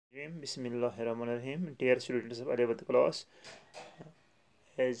Bismillahirrahmanirrahim. Dear students of 11th class,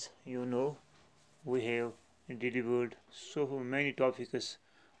 as you know, we have delivered so many topics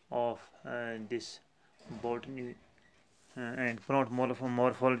of this botany and plant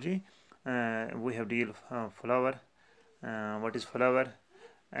morphology. We have deal flower, what is flower,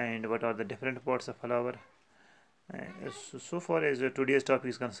 and what are the different parts of flower. So far as today's topic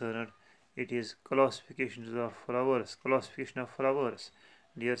is concerned, it is classifications of flowers. Classification of flowers.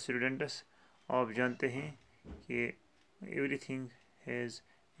 Dear students, आप जानते हैं कि everything has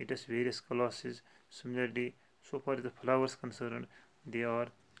its various classes. Similarly, so far as the flowers concerned, they are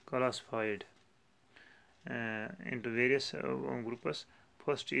classified into various groups.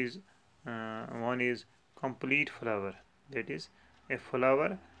 First is one is complete flower. That is a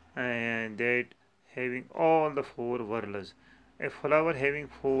flower that having all the four whorls. A flower having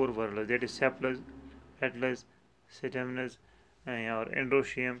four whorls, that is sepals, petals, stamens, or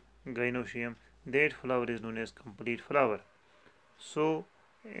androecium, gynoecium. That flower is known as complete flower. So,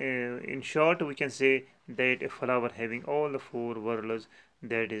 in short, we can say that a flower having all the four whorls,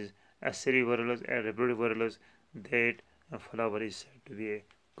 that is accessory whorls and reproductive whorls, that flower is said to be a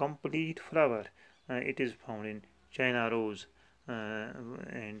complete flower. It is found in China rose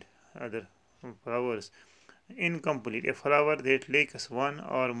and other flowers. Incomplete, a flower that lacks one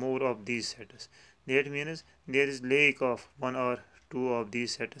or more of these sets. That means there is lack of one or two of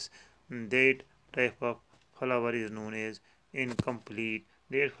these sets. That type of flower is known as incomplete.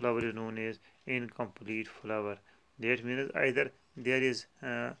 That flower is known as incomplete flower. That means either there is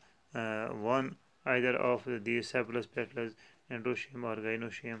one either of these sepals, petals, androecium or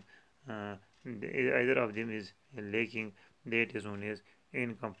gynoecium. Either of them is lacking. That is known as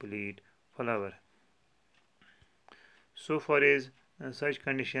incomplete flower. So far as such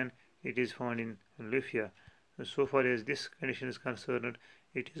condition, it is found in Lufia. So far as this condition is concerned,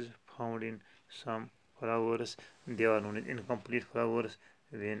 it is found in some flowers. They are known as incomplete flowers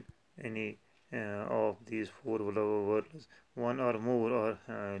when any of these four whorls, one or more,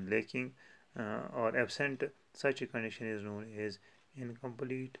 are lacking or absent. Such a condition is known as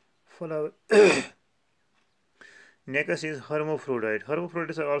incomplete flower. Next is hermaphrodite.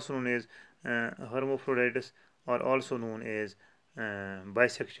 Hermaphrodites are also known as hermaphrodites are also known as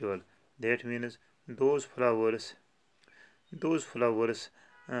bisexual. That means those flowers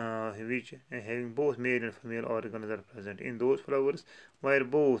which having both male and female organs are present. In those flowers where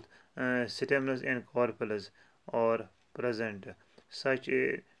both stamens and carpels are present, such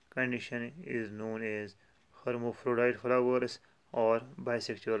a condition is known as hermaphrodite flowers or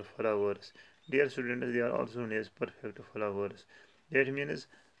bisexual flowers. Dear students, they are also known as perfect flowers. That means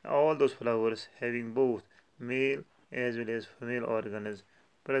all those flowers having both male as well as female organs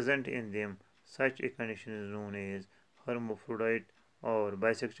present in them. Such a condition is known as hermaphrodite or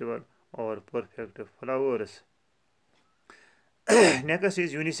bisexual or perfect flowers. Next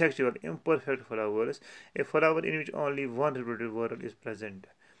is unisexual, imperfect flowers. A flower in which only one reproductive whorl is present.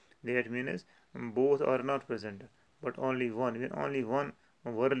 That means both are not present, but only one. When only one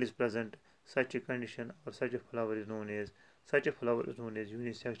whorl is present, such a condition or such a flower is known as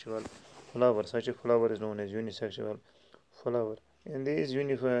unisexual flower. Such a flower is known as unisexual flower. And these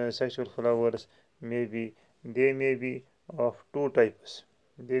unisexual flowers may be of two types.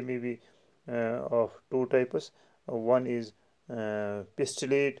 They may be of two types. One is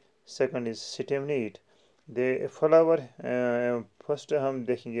pistillate, second is staminate. The flower first हम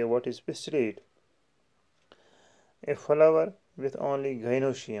देखेंगे what is pistillate. A flower with only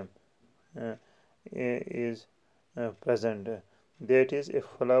gynoecium is present. That is a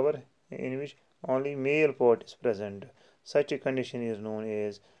flower in which only male part is present. Such a condition is known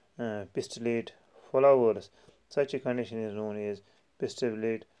as pistillate flowers. Such a condition is known as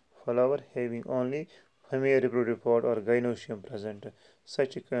pistillate flower having only female reproductive part or gynoecium present.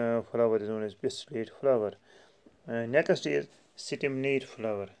 Such a flower is known as pistillate flower. Next is staminate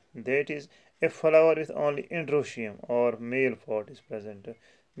flower. That is a flower with only androecium or male part is present.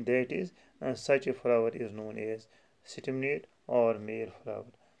 That is such a flower is known as staminate or male flower.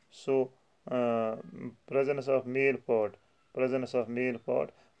 So presence of male part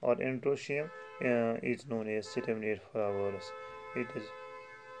or androecium is known as staminate flowers. It is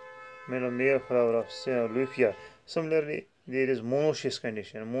male flower of Lufia. Similarly, there is monoecious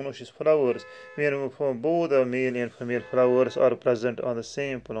condition. Monoecious flowers, where both the male and female flowers are present on the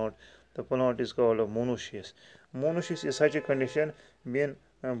same plant. The plant is called monoecious. Monoecious is such a condition when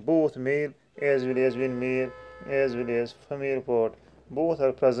both male as well as female part both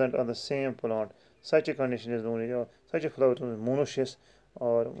are present on the same plant. Such a condition is known as such a flower is monoecious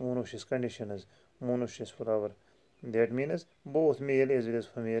or monoecious condition is monoecious flower. That means both male as well as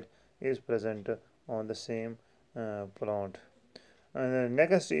female is present on the same plant. And the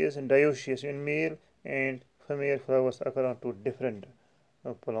next is dioecious. In male and female flowers occur on two different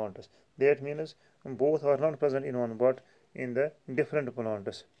plants. That means both are not present in one but in the different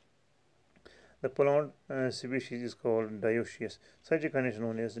plants. The plant species is called dioecious. Such a condition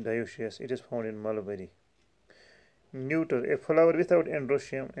known as dioecious. It is found in mulberry. Neuter, a flower without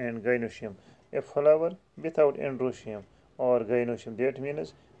androecium and gynoecium. A flower without androecium or gynoecium. That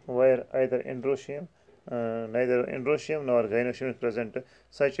means where either androecium, neither androecium nor gynoecium is present,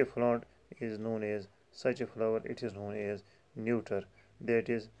 such a plant is known as such a flower. It is known as neuter. That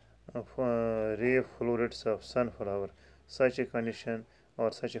is rare florets of sunflower. Such a condition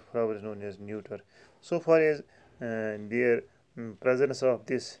or such a flower is known as neuter. So far as their presence of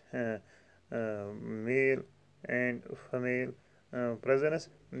this male and female presence,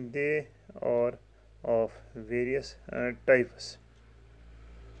 they are of various types.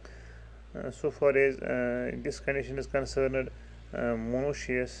 So far as this condition is concerned,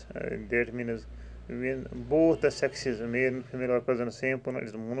 monoecious, that means when both the sexes, male and female, are present in the same plant, it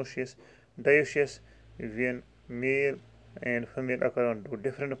is monoecious. Dioecious, when male and female occur on two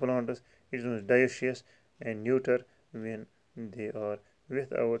different plants, it is known as dioecious. And neuter, when they are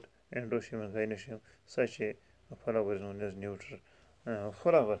without androecium and gynoecium, such a flower is known as neuter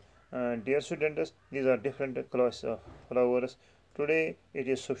flower. Dear students, these are different classes of flowers. Today it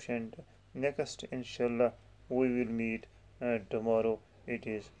is sufficient. Next, inshallah, we will meet tomorrow. It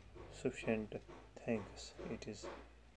is sufficient. Thanks. It is.